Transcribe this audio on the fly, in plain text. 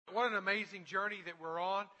what an amazing journey that we're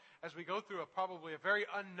on as we go through probably a very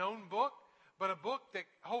unknown book, but a book that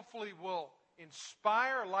hopefully will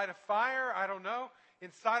inspire, light a fire, I don't know,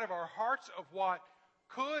 inside of our hearts of what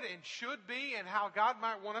could and should be and how God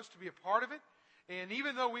might want us to be a part of it. And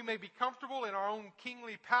even though we may be comfortable in our own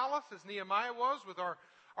kingly palace, as Nehemiah was, with our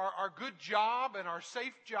good job and our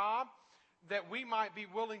safe job, that we might be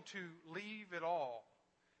willing to leave it all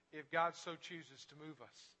if God so chooses to move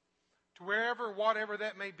us to wherever, whatever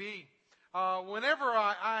that may be. Whenever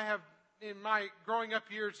I have, in my growing up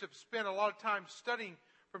years, have spent a lot of time studying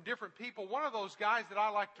from different people, one of those guys that I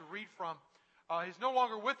like to read from, he's no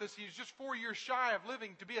longer with us. He's just 4 years shy of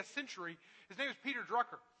living to be a century. His name is Peter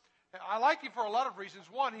Drucker. I like him for a lot of reasons.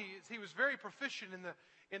 One, he was very proficient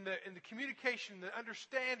in the communication, the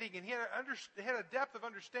understanding, and he had a depth of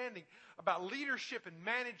understanding about leadership and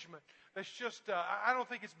management that's just I don't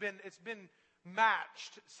think it's been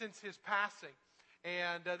matched since his passing.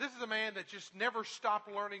 And this is a man that just never stopped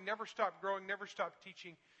learning, never stopped growing, never stopped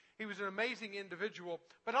teaching. He was an amazing individual,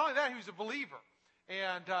 but not only that, he was a believer,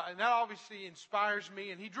 and that obviously inspires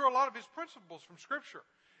me. And he drew a lot of his principles from Scripture.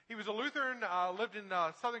 He was a Lutheran, lived in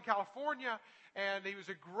Southern California, and he was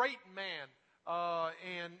a great man.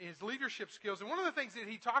 And his leadership skills. And one of the things that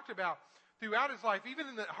he talked about throughout his life, even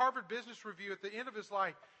in the Harvard Business Review at the end of his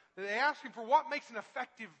life, they asked him for what makes an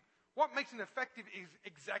effective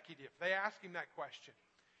executive. They asked him that question.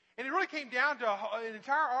 And it really came down to an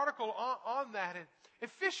entire article on that. And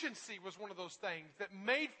efficiency was one of those things that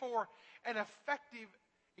made for an effective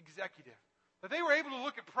executive. That they were able to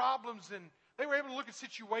look at problems, and they were able to look at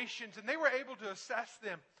situations, and they were able to assess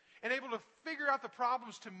them and able to figure out the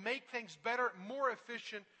problems to make things better, more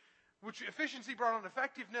efficient, which efficiency brought on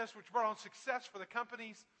effectiveness, which brought on success for the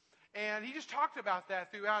companies. And he just talked about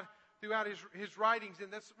that throughout his writings.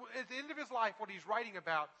 And that's at the end of his life what he's writing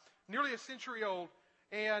about, nearly a century old.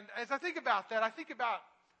 And as I think about that, I think about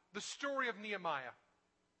the story of Nehemiah.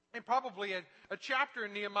 And probably a chapter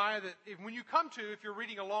in Nehemiah that when you come to, if you're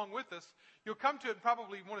reading along with us, you'll come to it and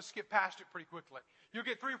probably want to skip past it pretty quickly. You'll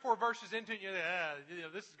get 3 or 4 verses into it and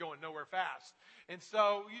you'll this is going nowhere fast. And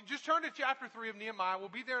so you just turn to chapter 3 of Nehemiah. We'll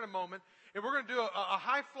be there in a moment. And we're going to do a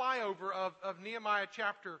high flyover of Nehemiah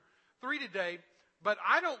chapter 3 today. But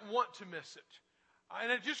I don't want to miss it.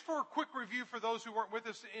 And just for a quick review for those who weren't with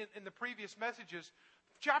us in the previous messages,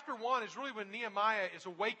 chapter 1 is really when Nehemiah is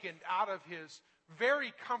awakened out of his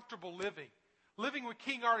very comfortable living with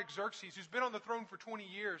King Artaxerxes, who's been on the throne for 20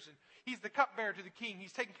 years, and he's the cupbearer to the king.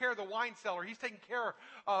 He's taking care of the wine cellar. He's taking care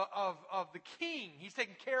of the king. He's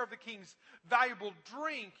taking care of the king's valuable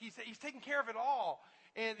drink. He's taking care of it all.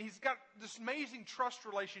 And he's got this amazing trust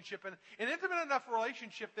relationship, and an intimate enough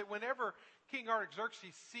relationship that whenever King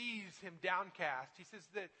Artaxerxes sees him downcast, he says,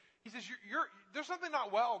 there's something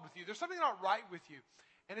not well with you. There's something not right with you.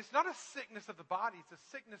 And it's not a sickness of the body. It's a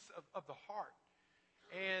sickness of the heart.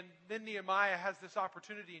 And then Nehemiah has this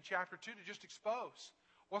opportunity in chapter 2 to just expose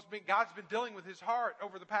God's been dealing with his heart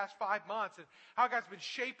over the past 5 months, and how God's been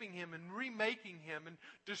shaping him and remaking him and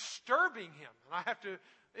disturbing him. And I have to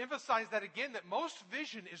emphasize that again, that most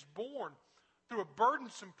vision is born through a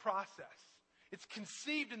burdensome process. It's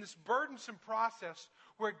conceived in this burdensome process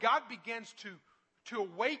where God begins to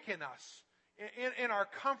awaken us in our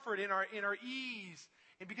comfort, in our ease,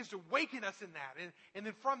 and begins to awaken us in that. And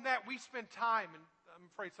then from that, we spend time, and I'm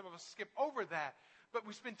afraid some of us skip over that, but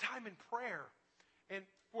we spend time in prayer. And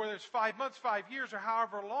whether it's 5 months, 5 years, or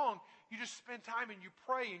however long, you just spend time and you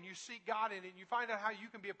pray and you seek God in it, and you find out how you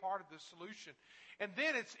can be a part of the solution. And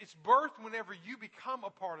then it's birthed whenever you become a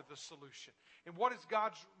part of the solution. And what is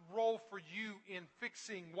God's role for you in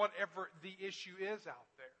fixing whatever the issue is out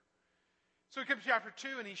there? So he comes to chapter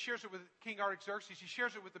 2, and he shares it with King Artaxerxes. He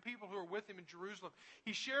shares it with the people who are with him in Jerusalem.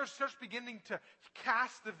 He starts beginning to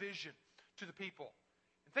cast the vision to the people.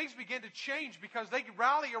 And things begin to change because they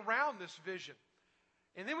rally around this vision.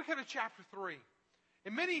 And then we come to chapter 3.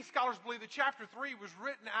 And many scholars believe that chapter 3 was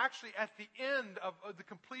written actually at the end of the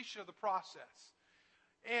completion of the process.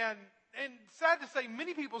 And sad to say,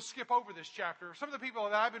 many people skip over this chapter. Some of the people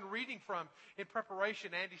that I've been reading from in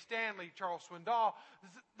preparation, Andy Stanley, Charles Swindoll,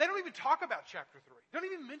 they don't even talk about chapter 3. They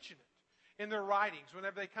don't even mention it in their writings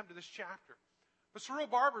whenever they come to this chapter. But Cyril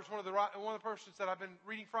Barber is one of the persons that I've been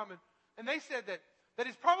reading from, and they said that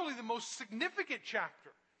it's probably the most significant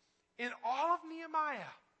chapter in all of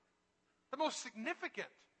Nehemiah. The most significant.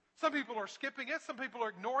 Some people are skipping it. Some people are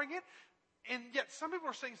ignoring it. And yet some people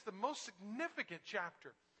are saying it's the most significant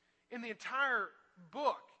chapter in the entire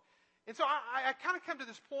book. And so I kind of come to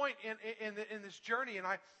this point in this journey. And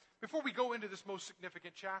before we go into this most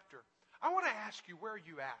significant chapter, I want to ask you, where are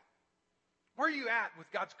you at? Where are you at with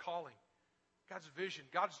God's calling? God's vision.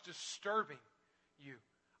 God's disturbing you.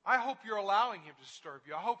 I hope you're allowing Him to disturb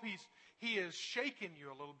you. I hope He is shaking you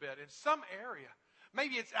a little bit in some area.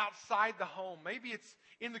 Maybe it's outside the home. Maybe it's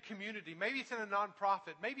in the community. Maybe it's in a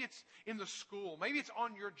nonprofit. Maybe it's in the school. Maybe it's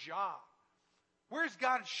on your job. Where is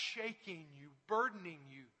God shaking you, burdening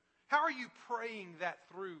you? How are you praying that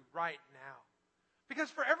through right now? Because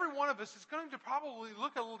for every one of us, it's going to probably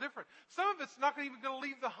look a little different. Some of it's not even going to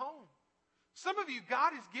leave the home. Some of you,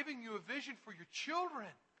 God is giving you a vision for your children.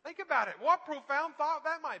 Think about it. What profound thought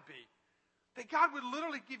that might be. That God would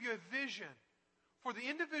literally give you a vision for the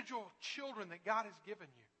individual children that God has given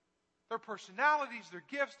you. Their personalities, their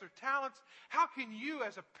gifts, their talents. How can you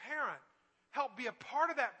as a parent help be a part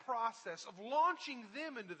of that process of launching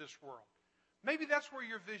them into this world? Maybe that's where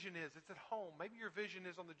your vision is. It's at home. Maybe your vision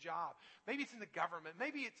is on the job. Maybe it's in the government.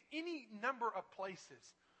 Maybe it's any number of places.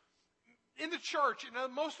 In the church,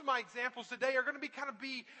 most of my examples today are going to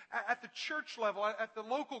be at the church level, at the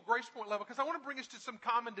local Grace Point level, because I want to bring us to some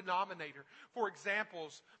common denominator for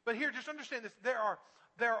examples. But here, just understand this.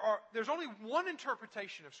 There's only one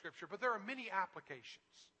interpretation of Scripture, but there are many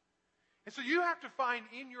applications. And so you have to find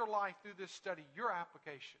in your life through this study your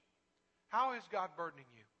application. How is God burdening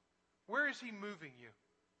you? Where is He moving you?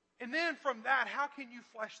 And then from that, how can you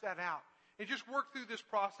flesh that out? And just work through this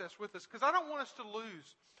process with us. Because I don't want us to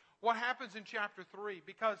lose what happens in chapter 3.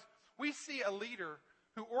 Because we see a leader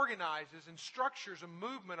who organizes and structures a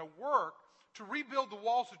movement, a work to rebuild the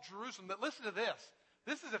walls of Jerusalem. That, listen to this.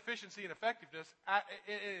 This is efficiency and effectiveness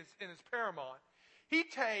in its paramount. He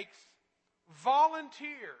takes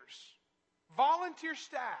volunteers, volunteer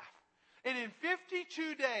staff, and in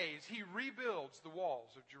 52 days, He rebuilds the walls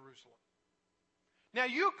of Jerusalem. Now,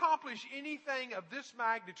 you accomplish anything of this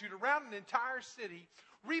magnitude around an entire city,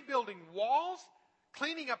 rebuilding walls,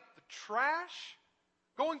 cleaning up the trash,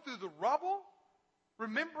 going through the rubble,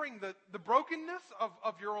 remembering the brokenness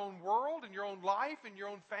of your own world and your own life and your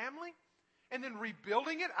own family, and then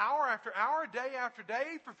rebuilding it hour after hour, day after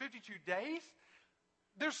day for 52 days.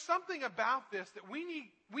 There's something about this that we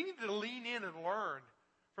need to lean in and learn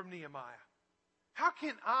from Nehemiah. How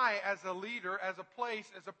can I, as a leader, as a place,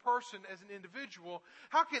 as a person, as an individual,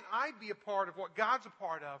 how can I be a part of what God's a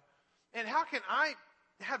part of? And how can I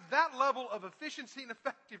have that level of efficiency and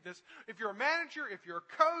effectiveness if you're a manager, if you're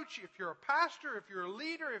a coach, if you're a pastor, if you're a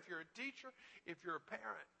leader, if you're a teacher, if you're a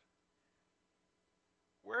parent?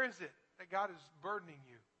 Where is it that God is burdening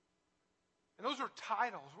you? And those are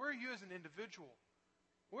titles. Where are you as an individual?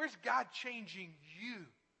 Where's God changing you?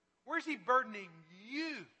 Where's He burdening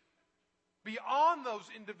you? Beyond those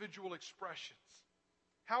individual expressions.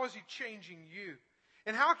 How is He changing you?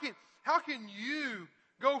 And how can you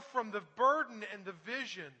go from the burden and the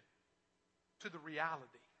vision to the reality?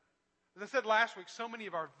 As I said last week, so many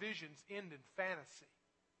of our visions end in fantasy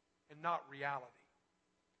and not reality.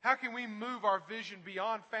 How can we move our vision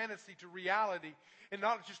beyond fantasy to reality and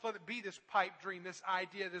not just let it be this pipe dream, this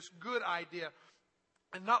idea, this good idea,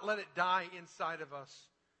 and not let it die inside of us?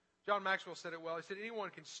 John Maxwell said it well. He said,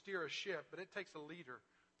 anyone can steer a ship, but it takes a leader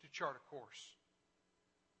to chart a course.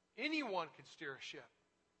 Anyone can steer a ship.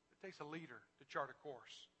 It takes a leader to chart a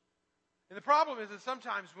course. And the problem is that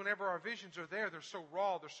sometimes whenever our visions are there, they're so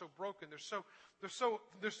raw, they're so broken,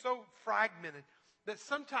 they're so fragmented that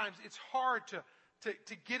sometimes it's hard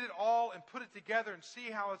to get it all and put it together and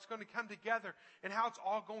see how it's going to come together and how it's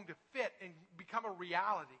all going to fit and become a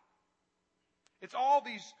reality. It's all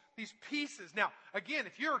these pieces. Now, again,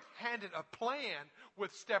 if you're handed a plan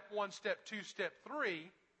with step 1, step 2, step 3,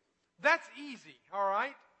 that's easy, all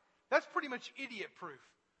right? That's pretty much idiot-proof.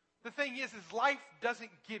 The thing is life doesn't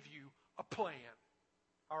give you a plan,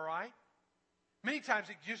 all right? Many times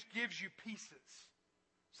it just gives you pieces.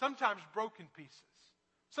 Sometimes broken pieces.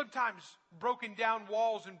 Sometimes broken down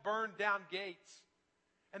walls and burned down gates.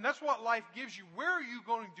 And that's what life gives you. Where are you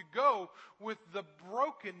going to go with the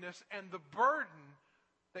brokenness and the burden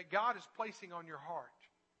that God is placing on your heart?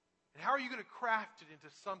 And how are you going to craft it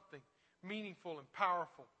into something meaningful and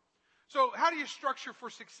powerful? So how do you structure for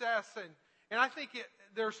success? And I think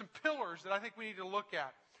there are some pillars that I think we need to look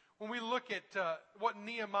at when we look at what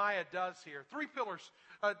Nehemiah does here. 3 pillars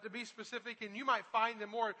to be specific, and you might find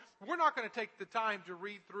them more. We're not going to take the time to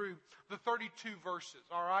read through the 32 verses,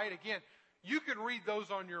 all right? Again, you can read those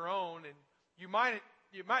on your own, and it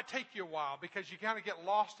might take you a while because you kind of get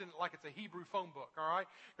lost in it like it's a Hebrew phone book, all right?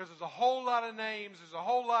 Because there's a whole lot of names, there's a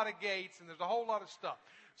whole lot of gates, and there's a whole lot of stuff.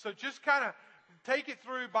 So just kind of take it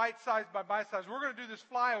through bite-size by bite-size. We're going to do this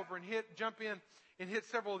flyover and jump in and hit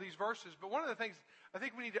several of these verses. But one of the things I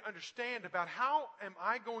think we need to understand about how am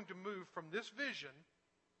I going to move from this vision,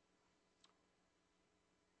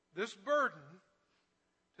 this burden,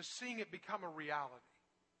 to seeing it become a reality.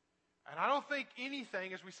 And I don't think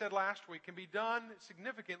anything, as we said last week, can be done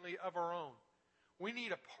significantly of our own. We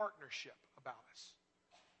need a partnership about us.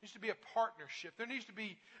 There needs to be a partnership. There needs to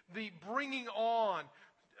be the bringing on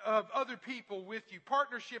of other people with you.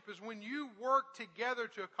 Partnership is when you work together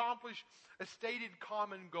to accomplish a stated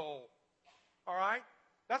common goal. All right?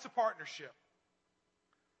 That's a partnership.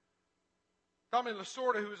 Tommy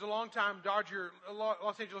Lasorda, who was a longtime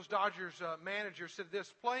Los Angeles Dodgers manager, said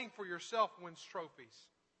this: playing for yourself wins trophies.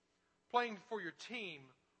 Playing for your team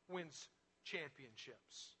wins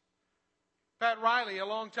championships. Pat Riley, a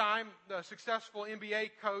longtime successful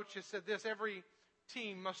NBA coach, has said this: every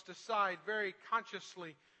team must decide very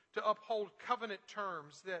consciously to uphold covenant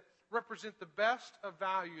terms that represent the best of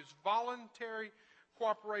values: voluntary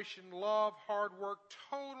cooperation, love, hard work,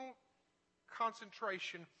 total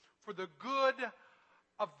concentration for the good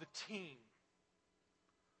of the team.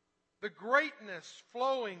 The greatness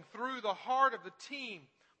flowing through the heart of the team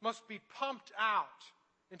must be pumped out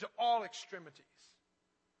into all extremities.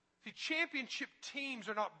 See, championship teams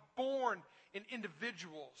are not born in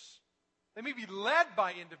individuals. They may be led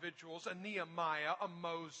by individuals, a Nehemiah, a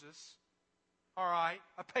Moses, all right,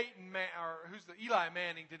 a Peyton or who's the Eli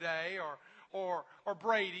Manning today, or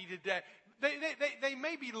Brady today. They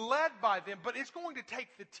may be led by them, but it's going to take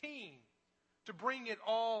the team to bring it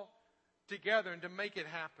all together and to make it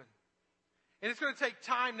happen. And it's going to take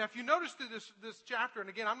time. Now, if you notice through this chapter, and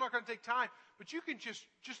again, I'm not going to take time, but you can just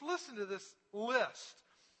listen to this list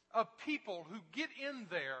of people who get in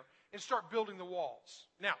there and start building the walls.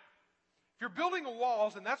 Now, if you're building the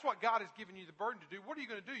walls, and that's what God has given you the burden to do, what are you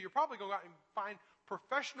going to do? You're probably going to go out and find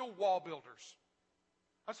professional wall builders.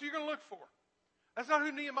 That's who you're going to look for. That's not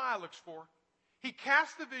who Nehemiah looks for. He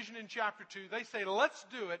casts the vision in chapter 2. They say, let's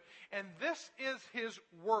do it. And this is his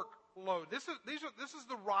workload. This is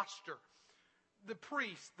the roster. The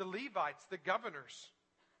priests, the Levites, the governors,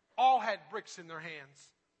 all had bricks in their hands.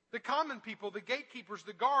 The common people, the gatekeepers,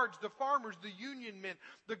 the guards, the farmers, the union men,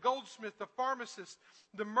 the goldsmith, the pharmacists,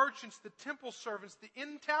 the merchants, the temple servants, the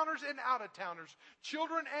in-towners and out-of-towners,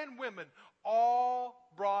 children and women, all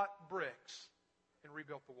brought bricks and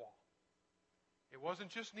rebuilt the wall. It wasn't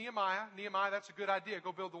just Nehemiah. Nehemiah, that's a good idea.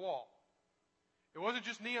 Go build the wall. It wasn't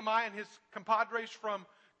just Nehemiah and his compadres from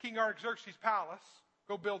King Artaxerxes' palace.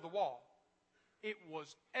 Go build the wall. It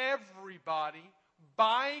was everybody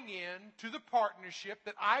buying in to the partnership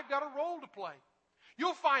that I've got a role to play.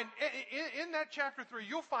 You'll find, in that chapter 3,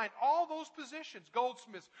 you'll find all those positions,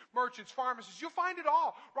 goldsmiths, merchants, pharmacists, you'll find it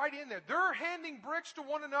all right in there. They're handing bricks to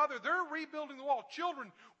one another. They're rebuilding the wall.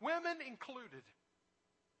 Children, women included.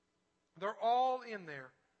 They're all in there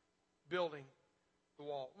building the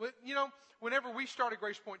wall. You know, whenever we started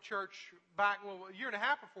Grace Point Church back, a year and a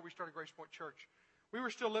half before we started Grace Point Church, we were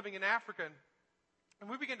still living in Africa, and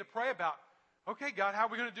we began to pray about, okay, God, how are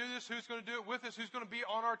we going to do this? Who's going to do it with us? Who's going to be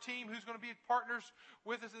on our team? Who's going to be partners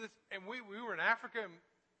with us in this? And we were in Africa, and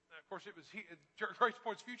of course it was Grace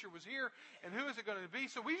Point's future was here, and who is it going to be?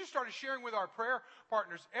 So we just started sharing with our prayer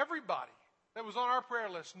partners. Everybody that was on our prayer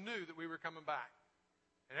list knew that we were coming back.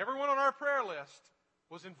 And everyone on our prayer list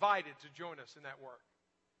was invited to join us in that work.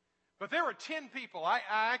 But there were 10 people.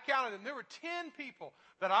 I counted them. There were 10 people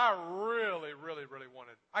that I really, really, really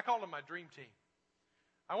wanted. I called them my dream team.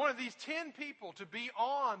 I wanted these 10 people to be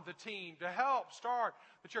on the team to help start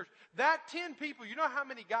the church. That 10 people, you know how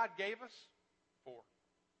many God gave us? 4.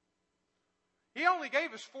 He only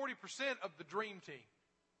gave us 40% of the dream team.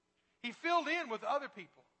 He filled in with other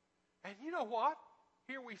people. And you know what?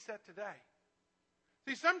 Here we sit today.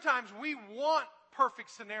 See, sometimes we want perfect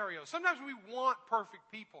scenarios. Sometimes we want perfect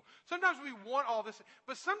people. Sometimes we want all this.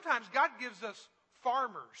 But sometimes God gives us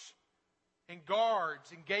farmers and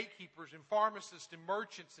guards and gatekeepers and pharmacists and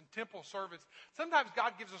merchants and temple servants. Sometimes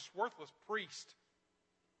God gives us worthless priests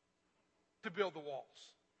to build the walls.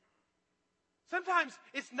 Sometimes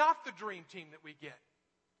it's not the dream team that we get.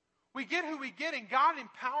 We get who we get, and God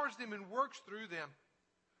empowers them and works through them.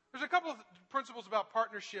 There's a couple of principles about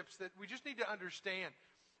partnerships that we just need to understand.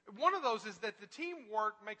 One of those is that the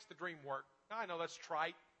teamwork makes the dream work. Now, I know that's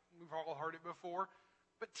trite. We've all heard it before.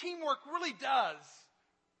 But teamwork really does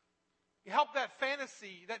help that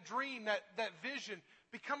fantasy, that dream, that vision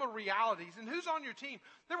become a reality. And who's on your team?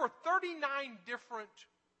 There were 39 different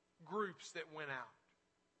groups that went out.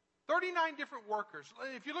 39 different workers.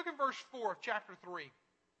 If you look at verse 4 of chapter 3,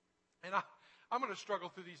 and I'm going to struggle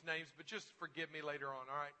through these names, but just forgive me later on,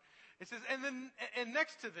 all right? It says, and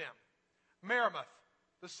next to them, Meremoth,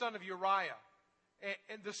 the son of Uriah,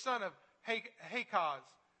 and the son of Hakaz,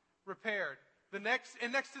 repaired. Next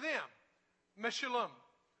to them, Meshullam,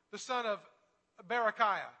 the son of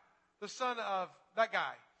Berechiah, the son of that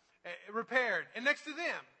guy. repaired. And next to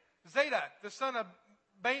them, Zadok, the son of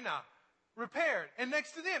Baana, repaired. And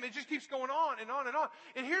next to them, it just keeps going on and on and on.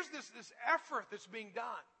 And here's this effort that's being done.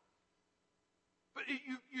 But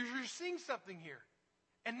you're seeing something here.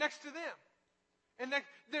 And next to them. And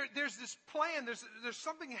there's this plan. There's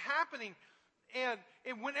something happening. And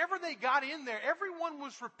whenever they got in there, everyone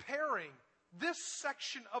was repairing this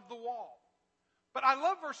section of the wall. But I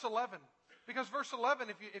love verse 11. Because verse 11,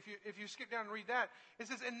 if you skip down and read that, it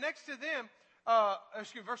says, and next to them,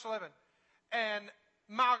 verse 11, and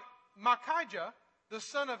Malchijah, the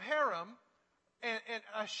son of Haram, and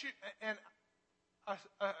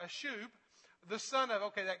Ashub, the son of,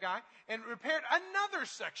 that guy, and repaired another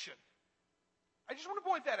section. I just want to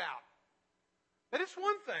point that out. That it's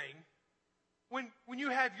one thing when you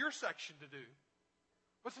have your section to do.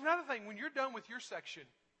 But it's another thing when you're done with your section,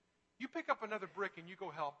 you pick up another brick and you go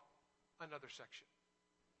help another section.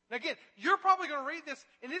 Now again, you're probably going to read this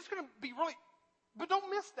and it's going to be really, but don't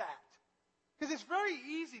miss that. Because it's very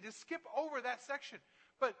easy to skip over that section.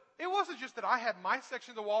 But it wasn't just that I had my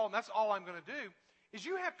section of the wall and that's all I'm going to do. Is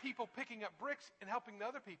you have people picking up bricks and helping the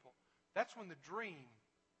other people. That's when the dream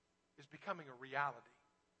is becoming a reality.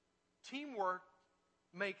 Teamwork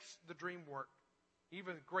makes the dream work.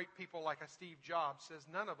 Even great people like Steve Jobs says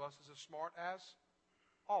none of us is as smart as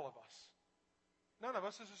all of us. None of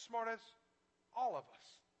us is as smart as all of us.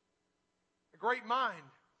 A great mind.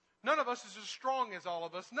 None of us is as strong as all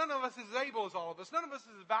of us. None of us is as able as all of us. None of us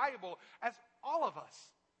is as valuable as all of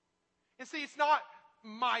us. And see, it's not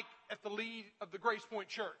Mike at the lead of the Grace Point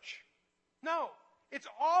Church. No, it's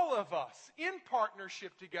all of us in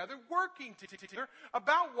partnership together, working together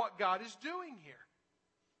about what God is doing here.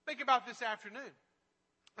 Think about this afternoon.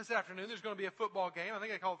 This afternoon there's going to be a football game. I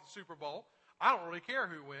think they call it the Super Bowl. I don't really care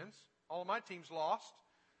who wins. All of my teams lost.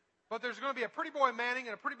 But there's going to be a Pretty Boy Manning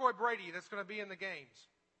and a Pretty Boy Brady that's going to be in the games.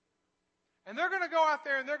 And they're going to go out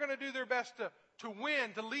there and they're going to do their best to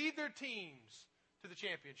win, to lead their teams to the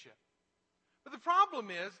championship. But the problem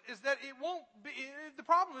is that it won't be, the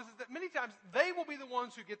problem is that many times they will be the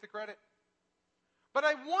ones who get the credit. But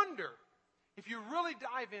I wonder if you really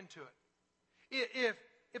dive into it,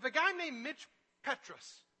 if a guy named Mitch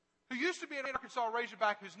Petrus, who used to be an Arkansas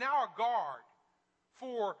Razorback, who's now a guard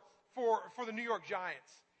for the New York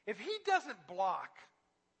Giants, if he doesn't block,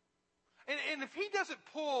 and if he doesn't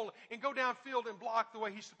pull and go downfield and block the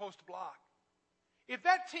way he's supposed to block, if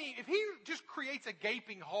he just creates a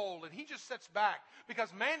gaping hole and he just sits back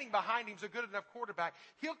because Manning behind him's a good enough quarterback,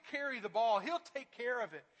 he'll carry the ball, he'll take care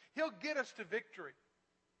of it, he'll get us to victory.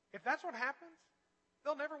 If that's what happens,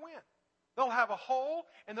 they'll never win. They'll have a hole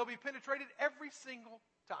and they'll be penetrated every single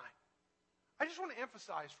time. I just want to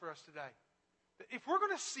emphasize for us today, that if we're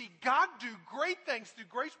going to see God do great things through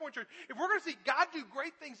Grace Point Church, if we're going to see God do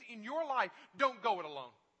great things in your life, don't go it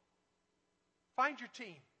alone. Find your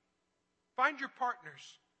team. Find your partners.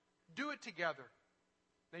 Do it together.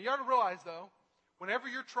 Now you ought to realize though, whenever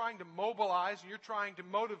you're trying to mobilize and you're trying to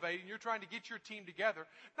motivate and you're trying to get your team together,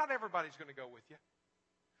 not everybody's going to go with you.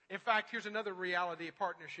 In fact, here's another reality of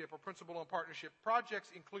partnership or principle on partnership. Projects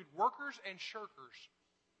include workers and shirkers.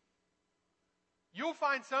 You'll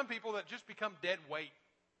find some people that just become dead weight.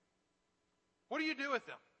 What do you do with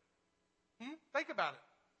them? Think about it.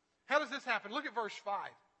 How does this happen? Look at verse 5.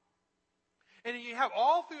 And you have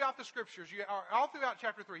all throughout the scriptures, all throughout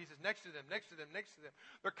chapter 3, he says, next to them, next to them, next to them.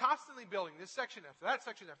 They're constantly building this section after that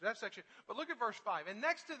section after that section. But look at verse 5. And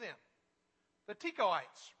next to them, the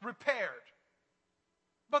Tekoites repaired.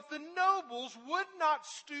 But the nobles would not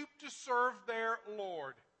stoop to serve their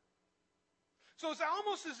Lord. So it's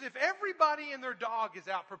almost as if everybody and their dog is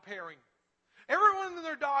out preparing. Everyone and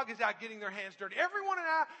their dog is out getting their hands dirty. Everyone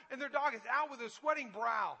and their dog is out with a sweating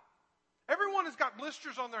brow. Everyone has got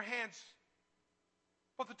blisters on their hands.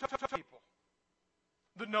 But the people,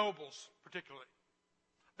 the nobles particularly,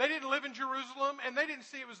 they didn't live in Jerusalem and they didn't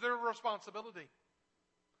see it was their responsibility.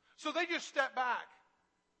 So they just stepped back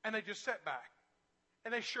and they just sat back.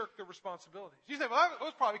 And they shirk their responsibilities. You say, well, that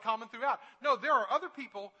was probably common throughout. No, there are other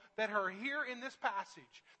people that are here in this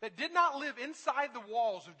passage that did not live inside the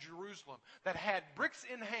walls of Jerusalem, that had bricks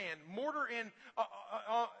in hand, mortar in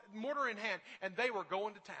hand, and they were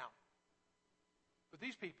going to town. But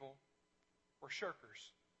these people were shirkers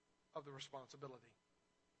of the responsibility.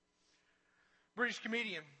 British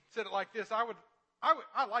comedian said it like this: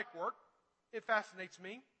 I like work. It fascinates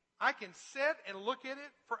me. I can sit and look at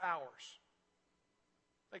it for hours.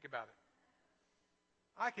 Think about it.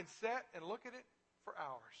 I can sit and look at it for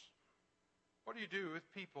hours. What do you do with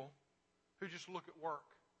people who just look at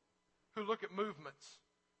work, who look at movements,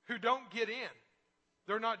 who don't get in?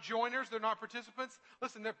 They're not joiners. They're not participants.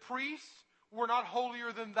 Listen, they're priests We're not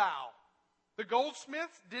holier than thou. The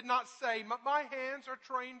goldsmiths did not say, my hands are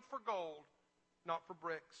trained for gold, not for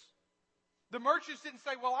bricks. The merchants didn't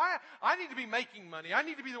say, well, I need to be making money. I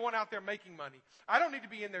need to be the one out there making money. I don't need to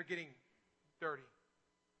be in there getting dirty.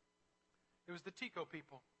 It was the Tekoa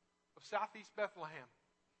people of southeast Bethlehem,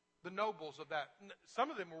 the nobles of that.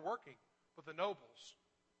 Some of them were working, but the nobles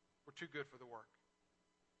were too good for the work.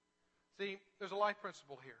 See, there's a life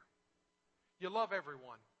principle here. You love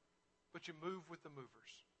everyone, but you move with the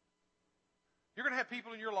movers. You're going to have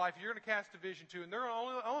people in your life you're going to cast a vision to, and the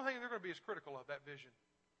only thing they're going to be is critical of that vision.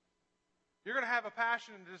 You're going to have a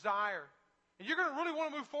passion and desire, and you're going to really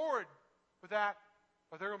want to move forward with that,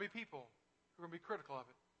 but there are going to be people who are going to be critical of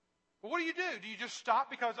it. But what do? Do you just stop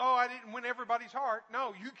because, I didn't win everybody's heart?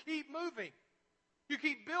 No, you keep moving. You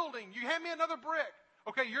keep building. You hand me another brick.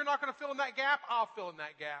 Okay, you're not going to fill in that gap. I'll fill in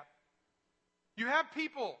that gap. You have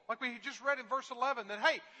people, like we just read in verse 11, that,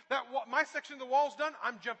 hey, my section of the wall's done.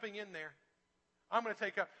 I'm jumping in there. I'm going to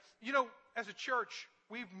take up. As a church,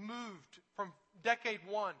 we've moved from decade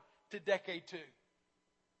 1 to decade 2.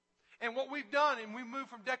 And what we've done, and we moved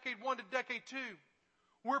from decade 1 to decade 2,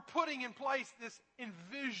 we're putting in place this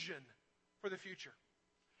envision for the future.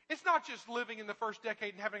 It's not just living in the first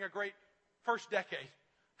decade and having a great first decade,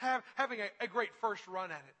 having a great first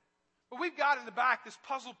run at it. But we've got in the back this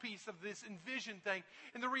puzzle piece of this envision thing.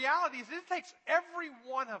 And the reality is it takes every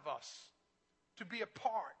one of us to be a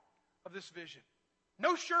part of this vision.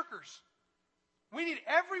 No shirkers. We need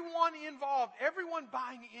everyone involved, everyone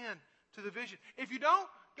buying in to the vision. If you don't,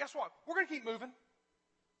 guess what? We're going to keep moving.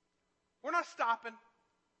 We're not stopping.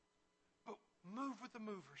 But move with the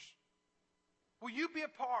movers. Will you be a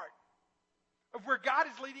part of where God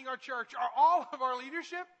is leading our church? Are all of our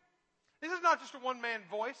leadership? This is not just a one-man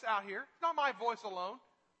voice out here. It's not my voice alone.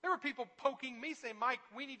 There were people poking me saying, Mike,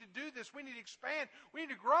 we need to do this. We need to expand. We need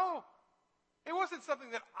to grow. It wasn't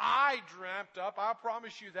something that I dreamt up. I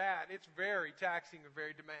promise you that. It's very taxing and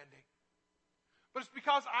very demanding. But it's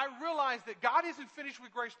because I realize that God isn't finished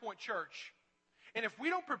with Grace Point Church. And if we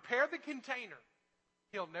don't prepare the container,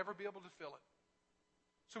 He'll never be able to fill it.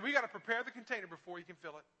 So we got to prepare the container before He can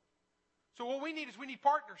fill it. So what we need is we need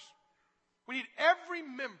partners. We need every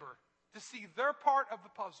member to see their part of the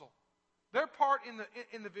puzzle, their part in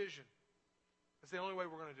the vision. That's the only way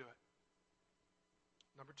we're going to do it.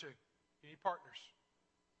 Number 2, you need partners.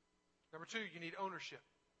 Number 2, you need ownership.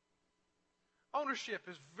 Ownership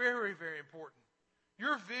is very, very important.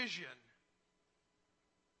 Your vision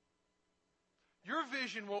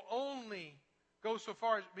will only go so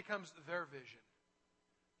far as it becomes their vision.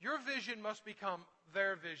 Your vision must become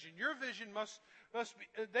their vision. Your vision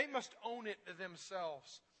they must own it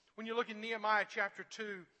themselves. When you look in Nehemiah chapter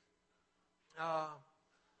 2,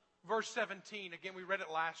 verse 17, again, we read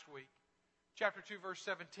it last week. Chapter 2, verse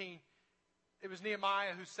 17, it was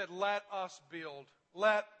Nehemiah who said, let us build.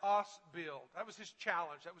 Let us build. That was his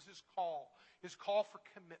challenge. That was his call for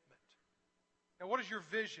commitment. Now, what is your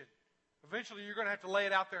vision? Eventually, you're going to have to lay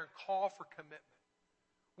it out there and call for commitment.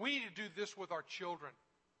 We need to do this with our children.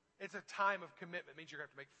 It's a time of commitment. It means you're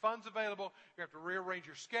going to have to make funds available. You're going to have to rearrange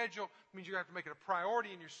your schedule. It means you're going to have to make it a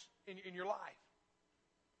priority in your life.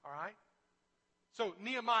 All right? So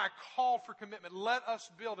Nehemiah called for commitment. Let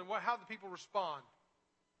us build. And how do the people respond?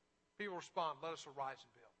 People respond, let us arise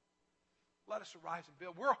and build. Let us arise and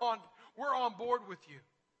build. We're on board with you.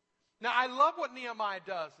 Now, I love what Nehemiah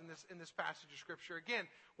does in this passage of Scripture. Again,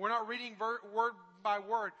 we're not reading word by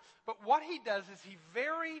word, but what he does is he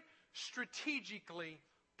very strategically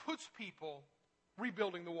puts people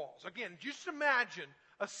rebuilding the walls. Again, just imagine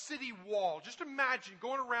a city wall. Just imagine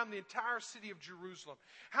going around the entire city of Jerusalem.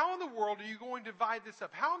 How in the world are you going to divide this up?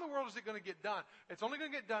 How in the world is it going to get done? It's only going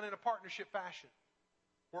to get done in a partnership fashion.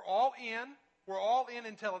 We're all in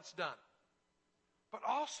until it's done. But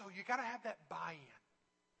also, you got to have that buy-in.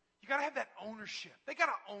 You got to have that ownership. They got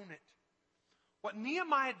to own it. What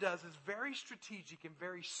Nehemiah does is very strategic and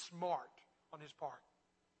very smart on his part.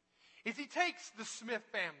 Is he takes the Smith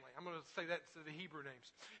family. I'm going to say that instead of the Hebrew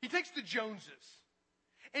names. He takes the Joneses.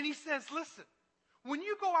 And he says, listen, when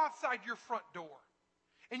you go outside your front door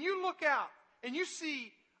and you look out and you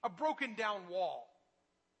see a broken down wall,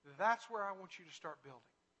 that's where I want you to start building.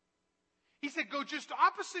 He said, go just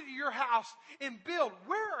opposite of your house and build.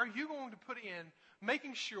 Where are you going to put in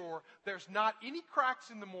making sure there's not any cracks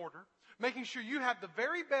in the mortar, making sure you have the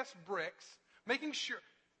very best bricks, making sure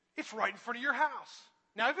it's right in front of your house.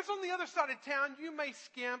 Now, if it's on the other side of town, you may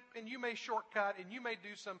skimp and you may shortcut and you may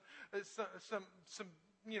do some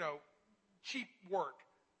cheap work.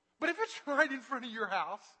 But if it's right in front of your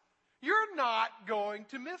house, You're not going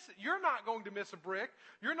to miss it. You're not going to miss a brick.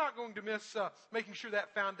 You're not going to miss making sure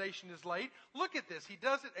that foundation is laid. Look at this. He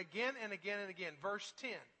does it again and again and again. Verse 10.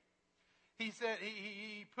 He said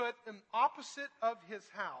he put an opposite of his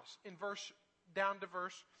house down to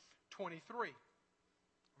verse 23.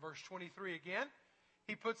 Verse 23 again.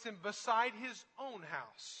 He puts him beside his own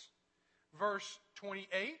house. Verse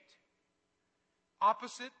 28.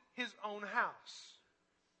 Opposite his own house.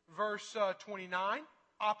 Verse 29.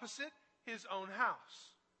 Opposite his own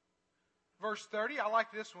house. Verse 30, I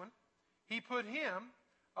like this one. He put him,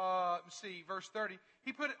 verse 30,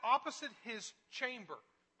 he put it opposite his chamber.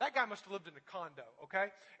 That guy must have lived in a condo,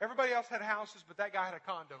 okay? Everybody else had houses, but that guy had a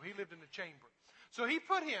condo. He lived in a chamber. So he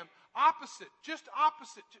put him opposite, just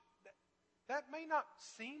opposite. That may not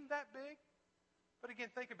seem that big, but again,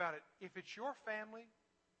 think about it. If it's your family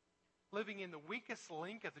living in the weakest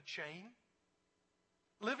link of the chain,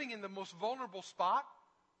 living in the most vulnerable spot,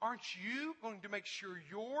 aren't you going to make sure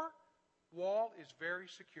your wall is very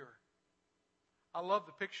secure? I love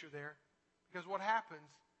the picture there, because what happens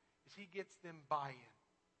is he gets them buy-in.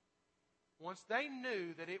 Once they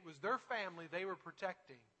knew that it was their family they were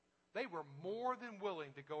protecting, they were more than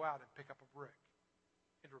willing to go out and pick up a brick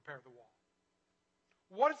and repair the wall.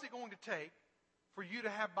 What is it going to take for you to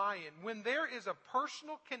have buy-in? When there is a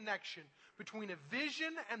personal connection between a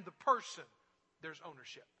vision and the person, there's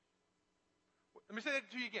ownership. Let me say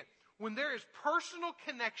that to you again. When there is personal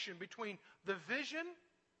connection between the vision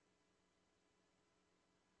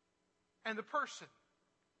and the person,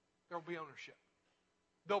 there will be ownership.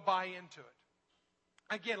 They'll buy into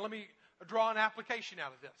it. Again, let me draw an application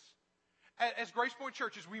out of this. As Grace Point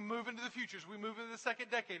Church, as we move into the future, as we move into the second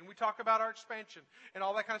decade, and we talk about our expansion and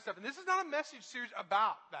all that kind of stuff. And this is not a message series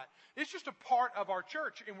about that. It's just a part of our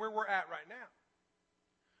church and where we're at right now.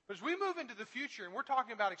 But as we move into the future and we're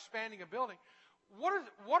talking about expanding a building,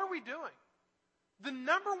 what are we doing? The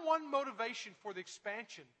number one motivation for the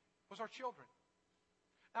expansion was our children.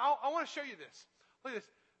 Now, I want to show you this. Look at this.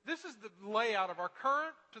 This is the layout of our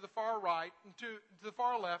current to the far right and to the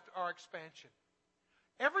far left, our expansion.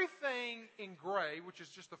 Everything in gray, which is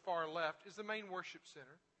just the far left, is the main worship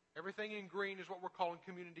center. Everything in green is what we're calling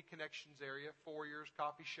community connections area, foyers,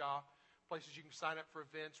 coffee shop, places you can sign up for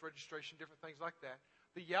events, registration, different things like that.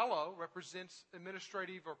 The yellow represents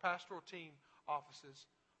administrative or pastoral team offices.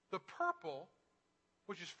 The purple,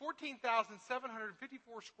 which is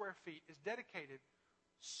 14,754 square feet, is dedicated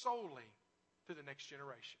solely to the next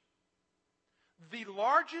generation. The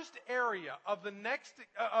largest area of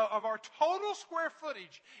of our total square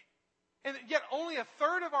footage, and yet only a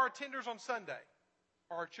third of our attenders on Sunday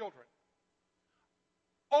are our children.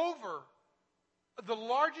 Over the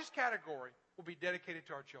largest category will be dedicated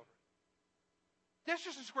to our children. That's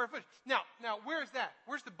just in square footage. Now, where is that?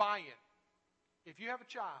 Where's the buy-in? If you have a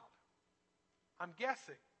child, I'm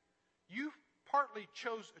guessing you partly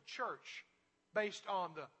chose a church based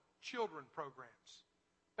on the children programs,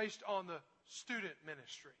 based on the student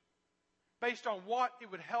ministry, based on what it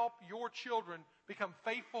would help your children become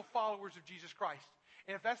faithful followers of Jesus Christ.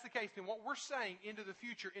 And if that's the case, then what we're saying into the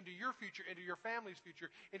future, into your family's future,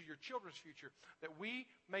 into your children's future, that we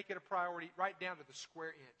make it a priority right down to the square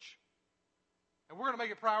inch. And we're going to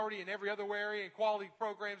make it a priority in every other area, in quality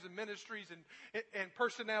programs and ministries and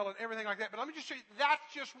personnel and everything like that. But let me just show you, that's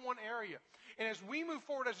just one area. And as we move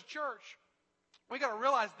forward as a church, we got to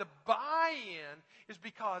realize the buy-in is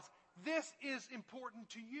because this is important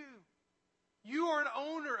to you. You are an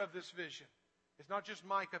owner of this vision. It's not just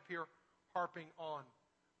Mike up here harping on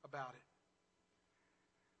about it.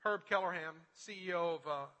 Herb Kellerham, CEO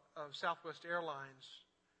of Southwest Airlines,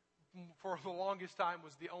 for the longest time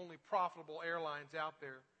was the only profitable airlines out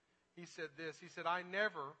there. He said this. He said, I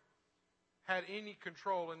never had any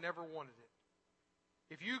control and never wanted it.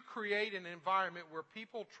 If you create an environment where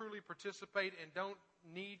people truly participate and don't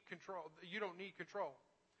need control, you don't need control.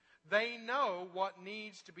 They know what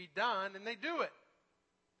needs to be done, and they do it.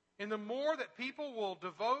 And the more that people will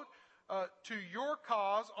devote to your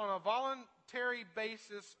cause on a voluntary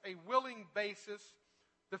basis, a willing basis,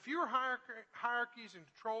 the fewer hierarchies and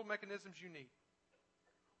control mechanisms you need.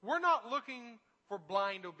 We're not looking for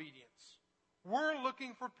blind obedience. We're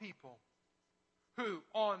looking for people who,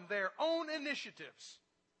 on their own initiatives,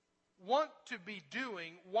 want to be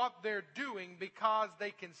doing what they're doing because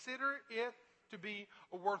they consider it to be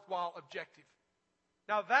a worthwhile objective.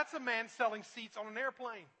 Now, that's a man selling seats on an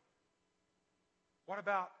airplane. What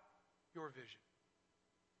about your vision?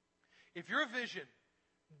 If your vision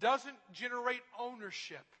doesn't generate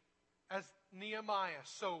ownership, as Nehemiah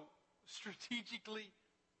so strategically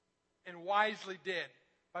and wisely did,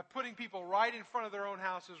 by putting people right in front of their own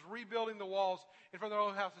houses, rebuilding the walls in front of their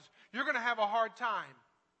own houses, you're going to have a hard time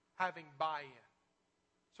having buy-in.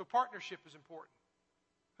 So partnership is important.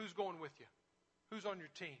 Who's going with you? Who's on your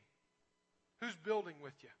team? Who's building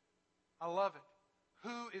with you? I love it.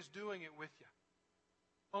 Who is doing it with you?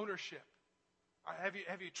 Ownership. Have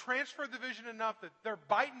you transferred the vision enough that they're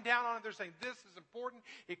biting down on it? They're saying, this is important.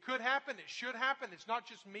 It could happen. It should happen. It's not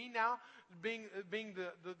just me now being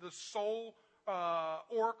the sole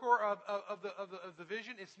orator of the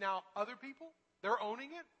vision. It's now other people. They're owning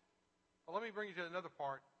it. Well, let me bring you to another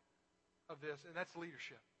part of this, and that's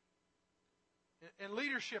leadership. And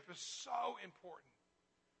leadership is so important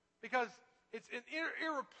because it's an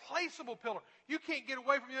irreplaceable pillar. You can't get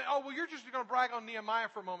away from it. Oh, well, you're just going to brag on Nehemiah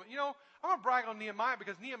for a moment. You know, I'm going to brag on Nehemiah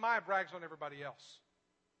because Nehemiah brags on everybody else.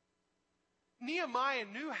 Nehemiah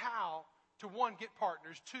knew how to, one, get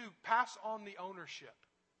partners, two, pass on the ownership.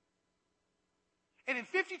 And in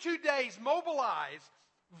 52 days, mobilize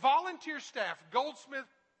volunteer staff, goldsmith,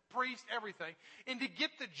 priest, everything, and to get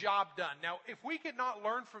the job done. Now, if we could not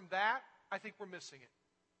learn from that, I think we're missing it.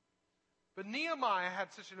 But Nehemiah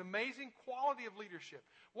had such an amazing quality of leadership.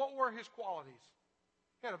 What were his qualities?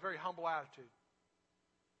 He had a very humble attitude.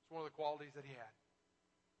 It's one of the qualities that he had.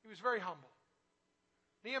 He was very humble.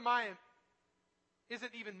 Nehemiah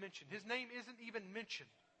isn't even mentioned. His name isn't even mentioned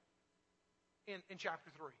in chapter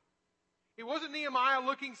 3. It wasn't Nehemiah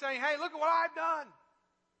looking, saying, hey, look at what I've done.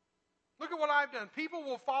 Look at what I've done. People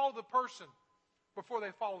will follow the person before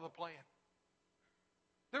they follow the plan.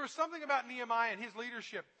 There was something about Nehemiah and his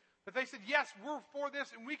leadership that they said, yes, we're for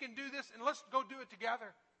this and we can do this and let's go do it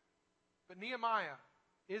together. But Nehemiah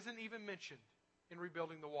isn't even mentioned in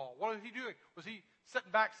rebuilding the wall. What was he doing? Was he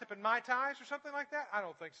sitting back sipping Mai Tais or something like that? I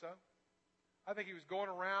don't think so. I think he was going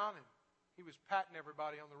around and he was patting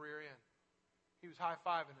everybody on the rear end. He was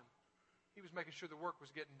high-fiving them. He was making sure the work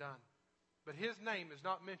was getting done. But his name is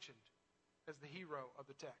not mentioned as the hero of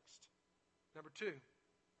the text. Number 2,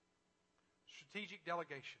 strategic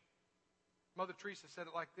delegation. Mother Teresa said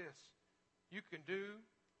it like this: you can do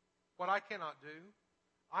what I cannot do.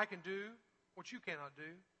 I can do what you cannot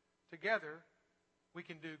do. Together, we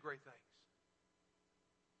can do great things.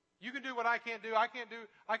 You can do what I can't do. I can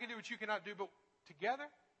do what you cannot do. But together,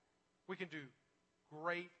 we can do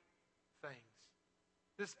great things.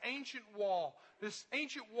 This ancient wall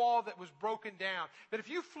that was broken down, that if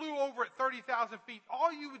you flew over at 30,000 feet,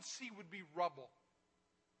 all you would see would be rubble.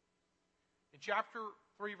 In chapter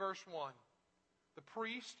 3, verse 1, the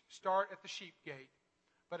priests start at the sheep gate.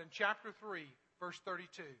 But in chapter 3, verse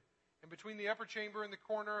 32, and between the upper chamber and the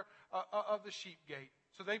corner of the sheep gate,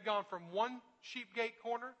 so they've gone from one sheep gate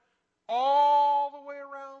corner all the way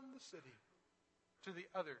around the city to the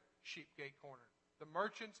other sheep gate corner. The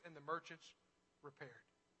merchants and the merchants repaired.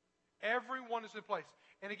 Everyone is in place.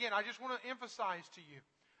 And again, I just want to emphasize to you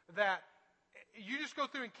that you just go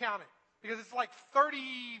through and count it, because it's like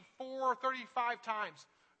 34, 35 times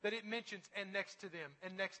that it mentions and next to them,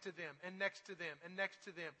 and next to them, and next to them, and next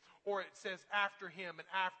to them. Or it says after him, and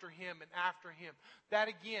after him, and after him. That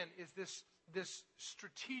again is this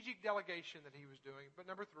strategic delegation that he was doing. But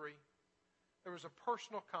number 3, there was a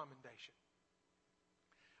personal commendation.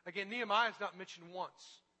 Again, Nehemiah is not mentioned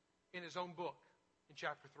once in his own book in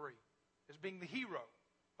chapter 3 as being the hero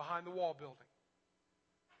behind the wall building.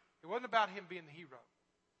 It wasn't about him being the hero.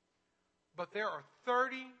 But there are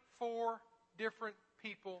 34 different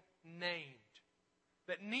people named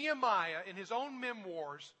that Nehemiah in his own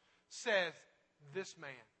memoirs says, this man,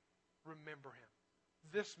 remember him.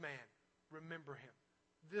 This man, remember him.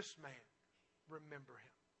 This man, remember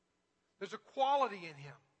him. There's a quality in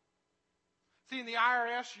him. See, in the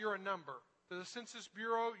IRS, you're a number. To the Census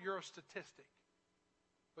Bureau, you're a statistic.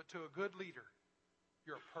 But to a good leader,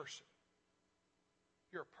 you're a person.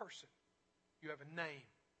 You're a person. You have a name.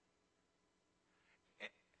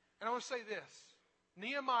 And I want to say this.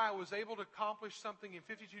 Nehemiah was able to accomplish something in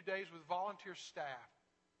 52 days with volunteer staff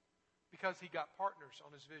because he got partners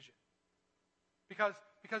on his vision.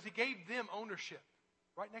 Because he gave them ownership.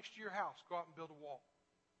 Right next to your house, go out and build a wall.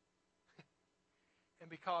 And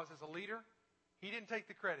because as a leader, he didn't take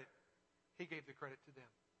the credit. He gave the credit to them.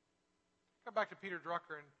 Come back to Peter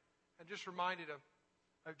Drucker and just reminded of,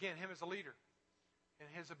 again, him as a leader and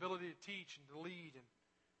his ability to teach and to lead and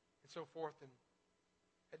so forth. And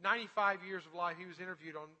at 95 years of life, he was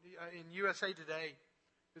interviewed in USA Today.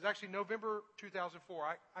 It was actually November 2004.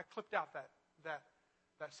 I clipped out that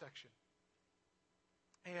section.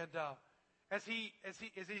 And as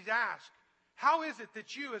he's asked, how is it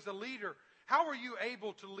that you as a leader, how are you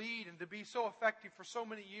able to lead and to be so effective for so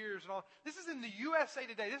many years and all? This is in the USA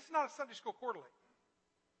Today. This is not a Sunday School Quarterly.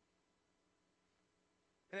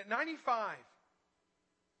 And at 95,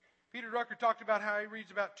 Peter Drucker talked about how he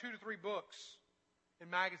reads about 2 to 3 books in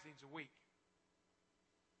magazines a week.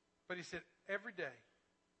 But he said, every day,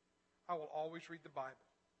 I will always read the Bible.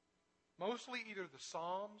 Mostly either the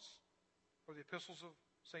Psalms or the epistles of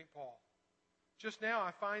St. Paul. Just now,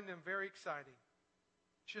 I find them very exciting.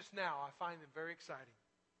 Just now, I find them very exciting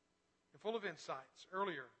and full of insights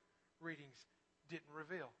earlier readings didn't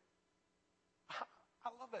reveal. I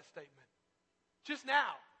love that statement. Just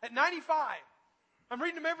now, at 95, I'm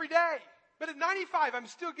reading them every day. But at 95, I'm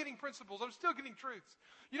still getting principles. I'm still getting truths.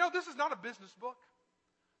 You know, this is not a business book.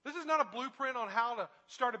 This is not a blueprint on how to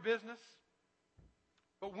start a business.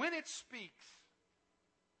 But when it speaks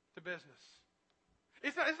to business,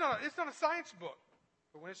 it's not a science book,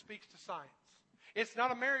 but when it speaks to science. It's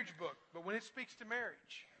not a marriage book, but when it speaks to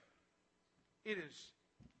marriage, it is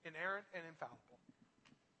inerrant and infallible.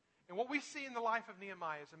 And what we see in the life of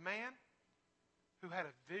Nehemiah is a man who had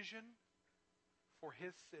a vision for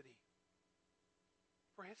his city.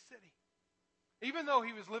 For his city. Even though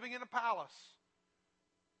he was living in a palace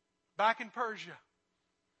back in Persia,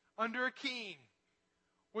 under a king,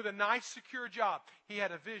 with a nice, secure job, he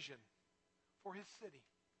had a vision for his city.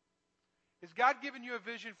 Has God given you a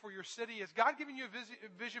vision for your city? Has God given you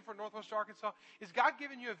a vision for Northwest Arkansas? Has God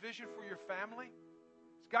given you a vision for your family?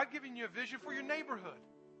 Has God given you a vision for your neighborhood?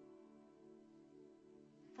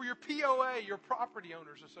 For your POA, your Property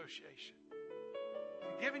Owners Association?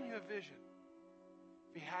 Has He given you a vision?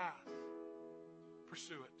 If He has,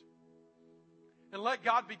 pursue it. And let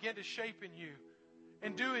God begin to shape in you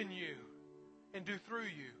and do in you and do through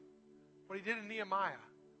you what He did in Nehemiah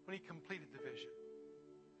when he completed the vision.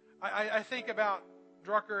 I think about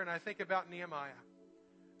Drucker and I think about Nehemiah.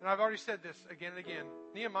 And I've already said this again and again.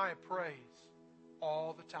 Nehemiah prays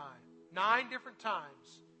all the time. 9 different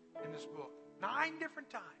times in this book. 9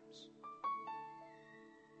 different times.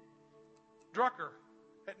 Drucker,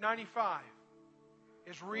 at 95,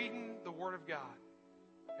 is reading the Word of God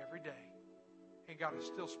every day. And God is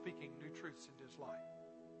still speaking new truths into his life.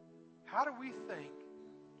 How do we think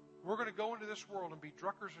we're going to go into this world and be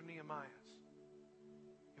Druckers or Nehemiahs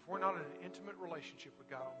if we're not in an intimate relationship with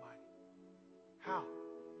God Almighty? How?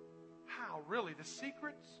 How? Really? The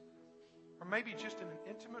secrets? Or maybe just in an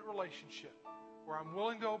intimate relationship where I'm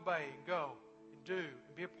willing to obey and go and do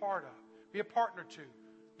and be a part of, be a partner to,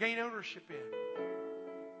 gain ownership in,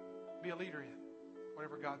 be a leader in,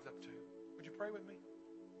 whatever God's up to. Would you pray with me?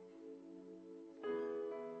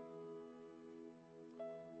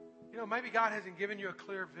 You know, maybe God hasn't given you a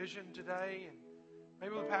clear vision today, and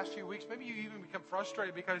maybe over the past few weeks, maybe you even become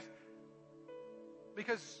frustrated because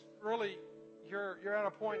really you're at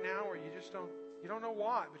a point now where you don't know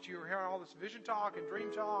what, but you're hearing all this vision talk and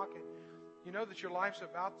dream talk, and you know that your life's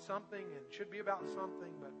about something and should be about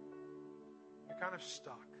something, but you're kind of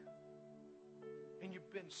stuck. And you've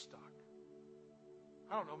been stuck.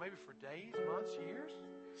 I don't know, maybe for days, months, years,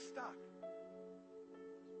 stuck.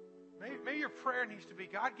 Maybe your prayer needs to be,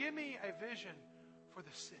 God, give me a vision for the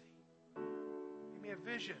city. Give me a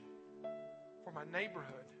vision for my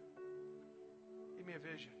neighborhood. Give me a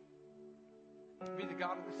vision to be the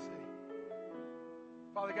God of the city.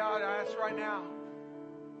 Father God, I ask right now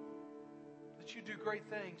that you do great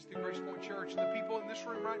things through Grace Point Church and the people in this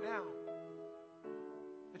room right now.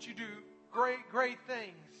 That you do great, great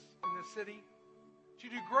things in this city. That you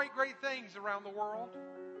do great, great things around the world.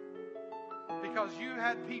 Because you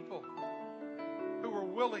had people who were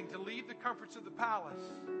willing to leave the comforts of the palace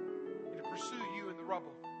and to pursue you in the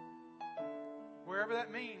rubble. Wherever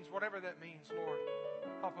that means, whatever that means, Lord,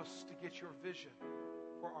 help us to get your vision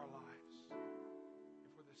for our lives.